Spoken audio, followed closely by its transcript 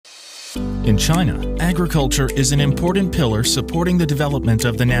In China, agriculture is an important pillar supporting the development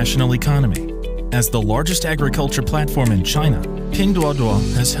of the national economy. As the largest agriculture platform in China, Pinduoduo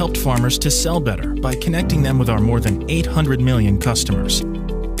has helped farmers to sell better by connecting them with our more than 800 million customers.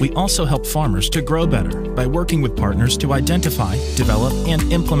 We also help farmers to grow better by working with partners to identify, develop,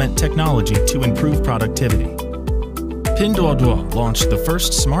 and implement technology to improve productivity. Pinduoduo launched the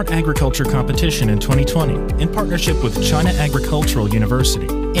first Smart Agriculture competition in 2020 in partnership with China Agricultural University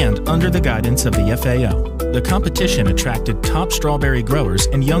and under the guidance of the FAO. The competition attracted top strawberry growers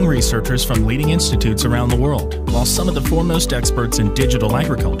and young researchers from leading institutes around the world, while some of the foremost experts in digital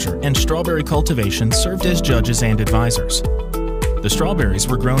agriculture and strawberry cultivation served as judges and advisors. The strawberries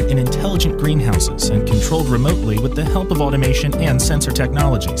were grown in intelligent greenhouses and controlled remotely with the help of automation and sensor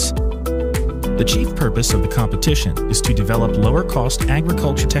technologies. The chief purpose of the competition is to develop lower-cost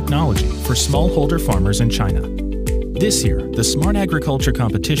agriculture technology for smallholder farmers in China. This year, the Smart Agriculture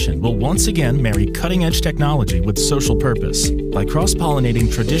competition will once again marry cutting-edge technology with social purpose. By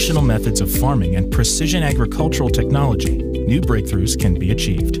cross-pollinating traditional methods of farming and precision agricultural technology, new breakthroughs can be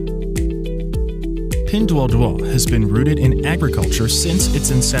achieved. Pinduoduo has been rooted in agriculture since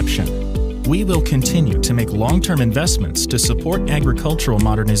its inception. We will continue to make long-term investments to support agricultural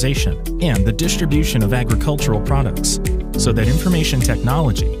modernization and the distribution of agricultural products, so that information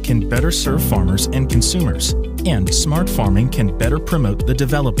technology can better serve farmers and consumers, and smart farming can better promote the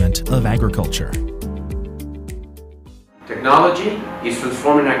development of agriculture. Technology is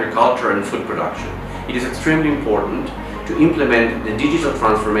transforming agriculture and food production. It is extremely important to implement the digital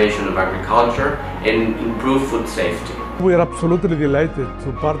transformation of agriculture and improve food safety. We are absolutely delighted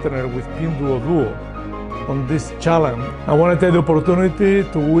to partner with Pinduoduo on this challenge. I want to take the opportunity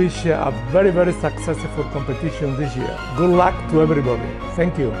to wish a very successful competition this year. Good luck to everybody.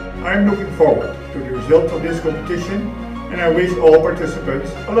 Thank you. I'm looking forward to the results of this competition, and I wish all participants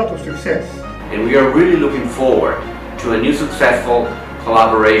a lot of success. And we are really looking forward to a new successful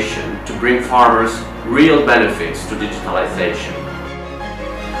collaboration to bring farmers real benefits to digitalization.